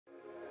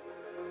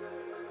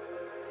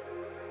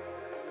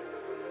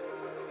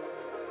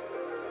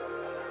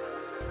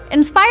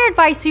Inspired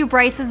by Sue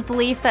Bryce's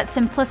belief that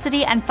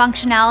simplicity and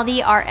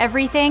functionality are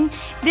everything,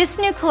 this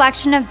new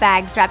collection of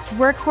bags wraps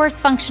workhorse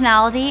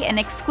functionality in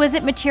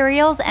exquisite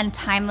materials and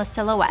timeless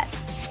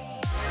silhouettes.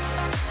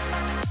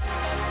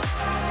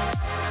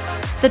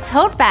 The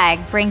tote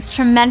bag brings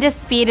tremendous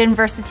speed and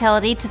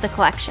versatility to the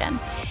collection.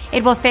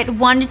 It will fit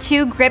 1 to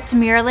 2 gripped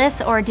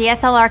mirrorless or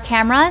DSLR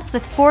cameras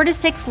with 4 to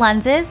 6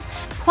 lenses,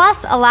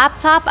 plus a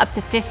laptop up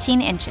to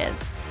 15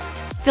 inches.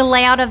 The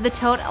layout of the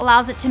tote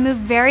allows it to move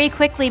very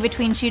quickly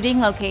between shooting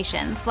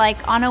locations,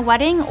 like on a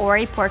wedding or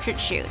a portrait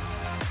shoot.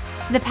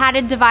 The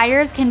padded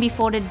dividers can be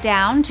folded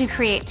down to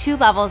create 2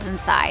 levels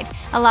inside,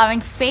 allowing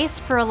space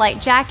for a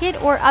light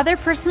jacket or other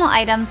personal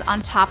items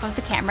on top of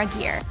the camera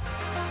gear.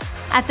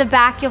 At the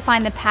back, you'll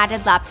find the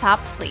padded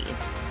laptop sleeve.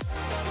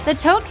 The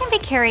tote can be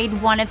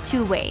carried one of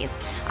 2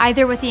 ways,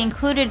 either with the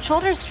included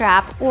shoulder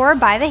strap or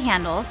by the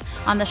handles,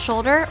 on the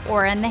shoulder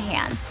or in the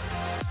hand.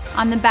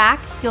 On the back,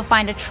 you'll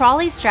find a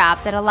trolley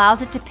strap that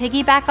allows it to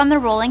piggyback on the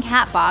rolling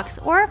hat box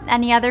or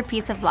any other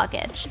piece of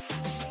luggage.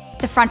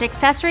 The front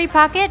accessory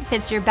pocket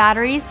fits your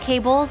batteries,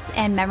 cables,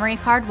 and memory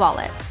card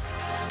wallets.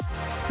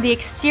 The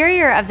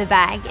exterior of the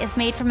bag is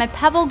made from a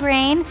pebble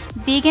grain,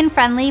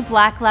 vegan-friendly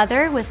black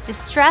leather with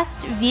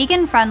distressed,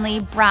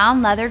 vegan-friendly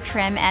brown leather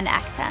trim and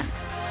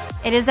accents.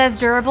 It is as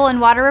durable and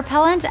water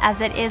repellent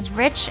as it is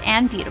rich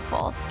and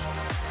beautiful.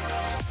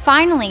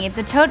 Finally,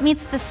 the tote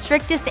meets the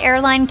strictest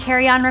airline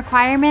carry-on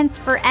requirements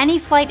for any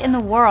flight in the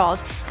world,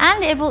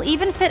 and it will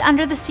even fit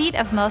under the seat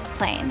of most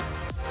planes.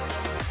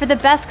 For the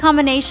best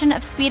combination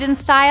of speed and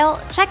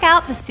style, check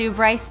out the Sue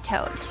Bryce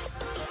Tote.